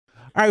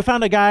right, we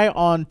found a guy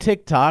on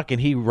TikTok,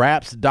 and he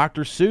raps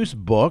Dr. Seuss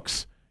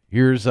books.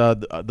 Here's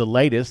the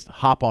latest,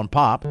 Hop on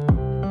Pop.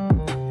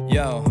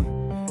 Yo,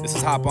 this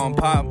is Hop on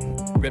Pop,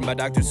 written by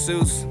Dr.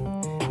 Seuss,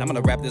 and I'm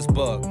gonna rap this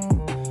book.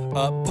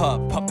 Up,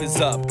 pup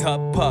is up,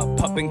 cup,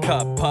 pup and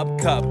cup, cup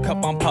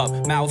on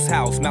pup, mouse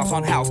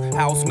on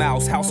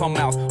house on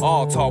mouse,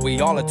 all tall, we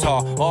all are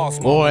tall, all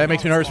small. Boy, that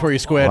makes me nervous for you,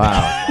 Squid.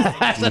 Wow.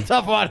 That's a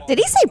tough one. Did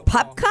he say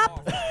pup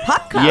cup?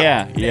 Pup cup?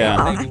 Yeah.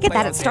 Oh, I get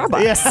that at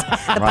Starbucks.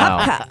 Yeah. The Wow.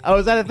 pup cup. Oh,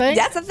 is that a thing?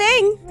 That's a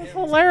thing. That's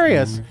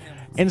hilarious.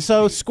 And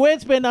so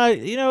Squid's been,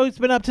 he's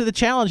been up to the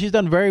challenge. He's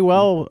done very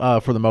well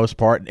for the most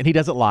part, and he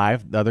does it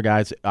live. The other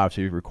guys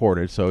obviously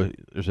recorded, so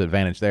there's an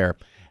advantage there.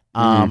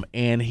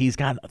 And he's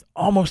got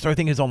almost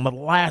everything is on the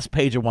last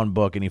page of one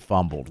book, and he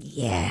fumbled.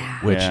 Yeah.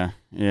 Which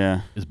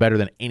Yeah. is better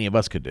than any of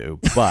us could do.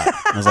 But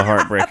That was a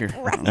heartbreaker.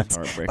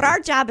 Right. But our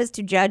job is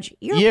to judge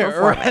your yeah,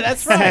 performance. right,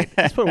 that's right.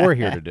 That's what we're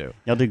here to do.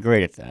 Y'all do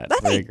great at that.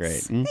 Very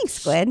great. Thanks,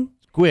 Squid.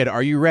 Squid,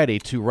 are you ready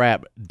to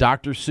rap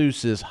Dr.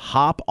 Seuss's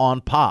Hop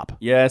on Pop?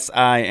 Yes,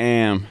 I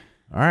am.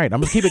 All right, I'm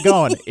going to keep it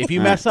going. If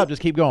you mess up,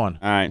 just keep going.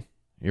 All right.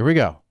 Here we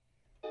go.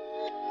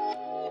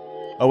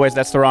 Oh, wait,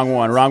 that's the wrong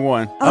one.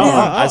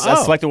 I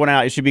selected one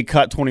out. It should be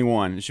cut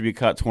 21.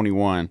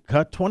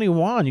 Cut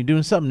 21. You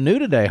doing something new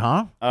today,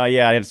 huh?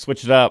 Yeah, I had to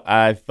switch it up.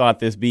 I thought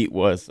this beat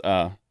was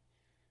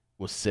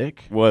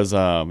sick? Was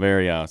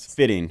very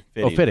fitting.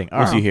 Oh, fitting. All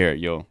Once right. you hear it,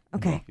 you'll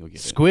Okay. you'll get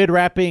it. Squid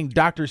rapping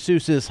Dr.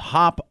 Seuss's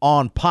Hop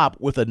on Pop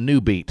with a new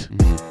beat.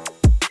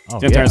 Oh,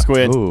 Tim Turner,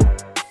 Squid. Ooh.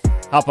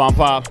 Hop on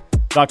Pop,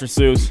 Dr.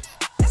 Seuss.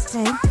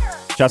 Okay.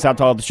 Shouts out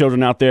to all the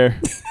children out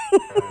there.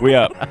 We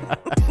up.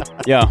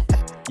 Yeah.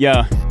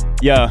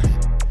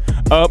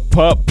 Up,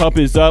 pup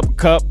is up,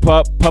 cup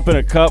in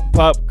a cup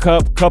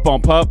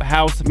on pup,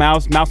 house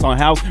on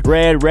house,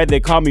 red, they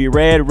call me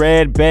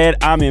red, bed,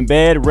 I'm in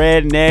bed,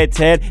 red, Ned,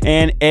 Ted,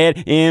 and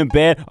Ed in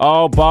bed,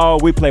 all ball,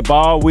 we play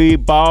ball, we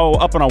ball,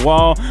 up on a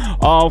wall,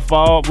 all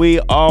fall, we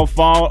all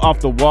fall off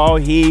the wall,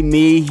 he,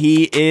 me,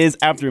 he is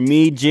after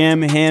me,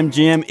 Jim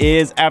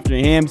is after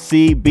him,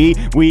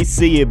 CB, we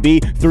see it be,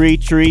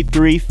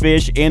 three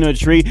fish in a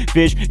tree,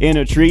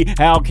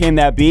 how can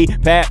that be,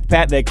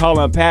 Pat, they call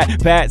him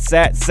Pat,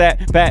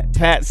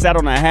 sat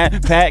on a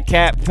hat, Pat,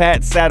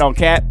 cat, sat on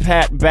cat,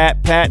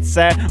 Pat,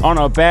 sat on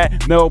a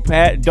bat, no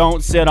Pat,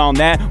 don't sit on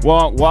that,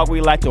 walk,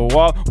 we like to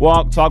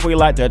walk, talk, we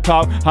like to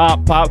talk,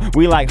 hop, pop,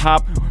 we like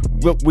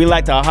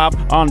to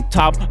hop on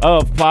top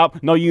of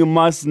pop, no you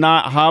must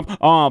not hop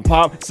on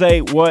pop,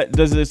 say what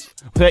does this,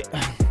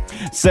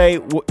 say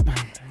what,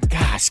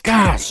 gosh,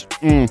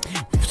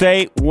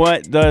 say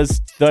what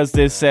does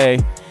this say?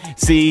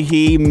 C,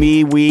 he,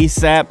 me, we,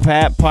 sat,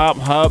 pat, pop,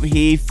 hub,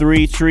 he,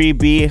 three, tree,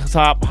 B,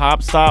 top,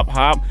 hop, stop,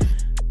 hop.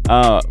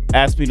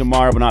 Ask me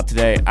tomorrow, but not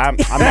today. I'm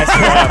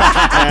messing up.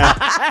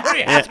 What are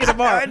you asking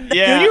tomorrow?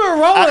 Yeah. Dude, you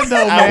were rolling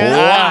though, man.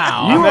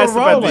 Wow. You I were messed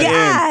up at rolling. the end.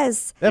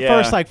 Yes. That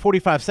first like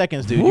 45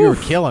 seconds, dude, you were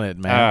killing it,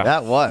 man.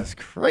 That was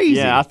crazy.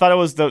 Yeah, I thought it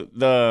was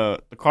the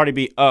Cardi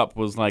B Up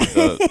was like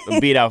the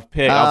beat I've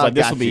picked. I was like,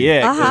 this will be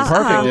it.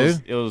 Perfect,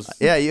 dude. It was.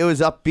 Yeah, it was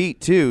upbeat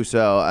too.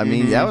 So I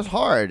mean, that was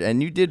hard,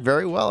 and you did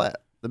very well at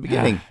the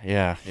beginning.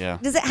 Yeah.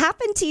 Does it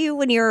happen to you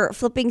when you're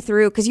flipping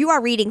through? Because you are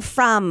reading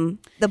from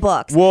the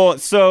books. Well,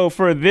 so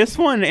for this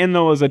one, and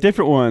there was a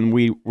different one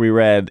we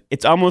read,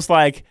 it's almost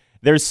like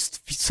there's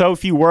so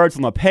few words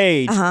on the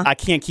page, I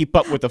can't keep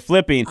up with the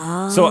flipping.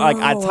 So like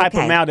I type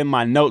them out in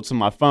my notes on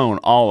my phone,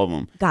 all of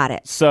them. Got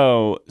it.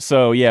 So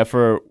yeah,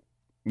 for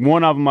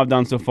one of them I've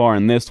done so far,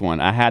 in this one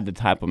I had to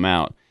type them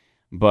out,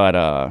 but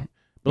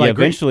like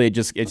eventually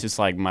it's just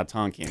like my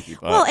tongue can't keep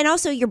up. Well, and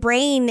also your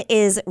brain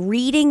is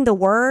reading the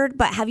word,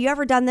 but have you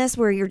ever done this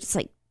where you're just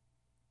like,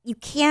 you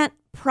can't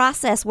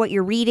process what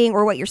you're reading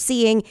or what you're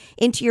seeing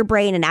into your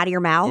brain and out of your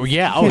mouth? Oh,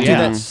 yeah. You do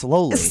that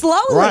slowly.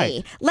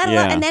 Right. Let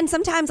alone, Yeah. and then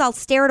sometimes I'll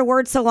stare at a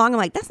word so long, I'm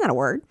like, that's not a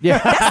word. Yeah.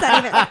 That's not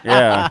even,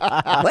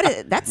 Yeah. what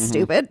is, that's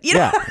stupid. You know?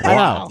 Yeah, I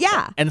know.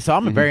 Yeah. And so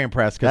I'm very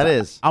impressed. 'Cause That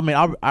is. I mean,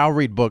 I'll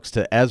read books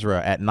to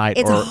Ezra at night.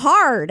 It's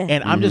hard.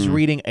 And I'm just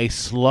reading a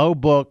slow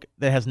book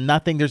that has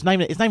nothing. It's not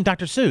even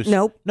Dr. Seuss.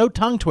 Nope. No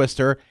tongue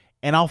twister.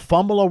 And I'll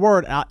fumble a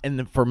word.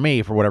 And for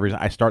me, for whatever reason,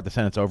 I start the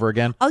sentence over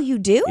again. Oh, you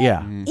do?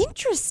 Yeah.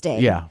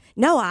 Interesting. Yeah.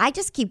 No, I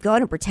just keep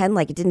going and pretend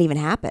like it didn't even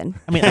happen.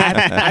 I mean,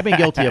 I've been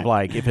guilty of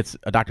like, if it's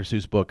a Dr.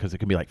 Seuss book, because it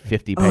can be like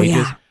 50 pages.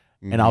 yeah.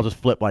 And I'll just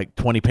flip like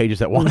 20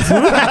 pages at once.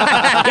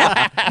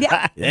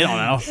 Yeah. They don't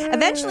know.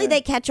 Eventually they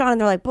catch on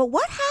and they're like, but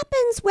what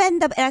happens when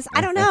the... and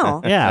I don't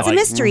know. Yeah, It's like- a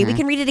mystery. We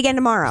can read it again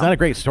tomorrow. It's not a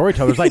great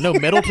storyteller. There's like no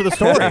middle to the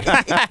story.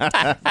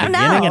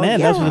 Beginning and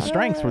end. Those are the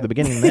strengths for the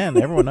beginning and end.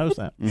 Everyone knows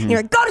that.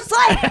 You're like, go to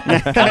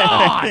sleep. Come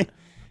on.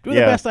 Do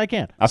the best I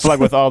can. I feel like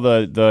with all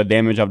the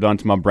damage I've done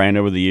to my brand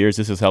over the years,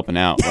 this is helping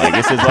out. Like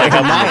this is like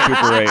helping me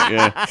recuperate.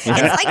 Yeah.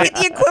 It's like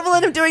the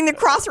equivalent of doing the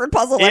crossword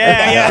puzzle.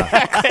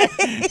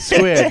 Yeah.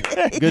 Squid,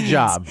 good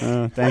job.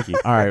 Thank you.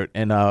 All right,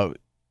 and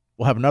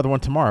we'll have another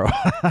one tomorrow.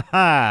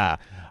 I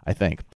think.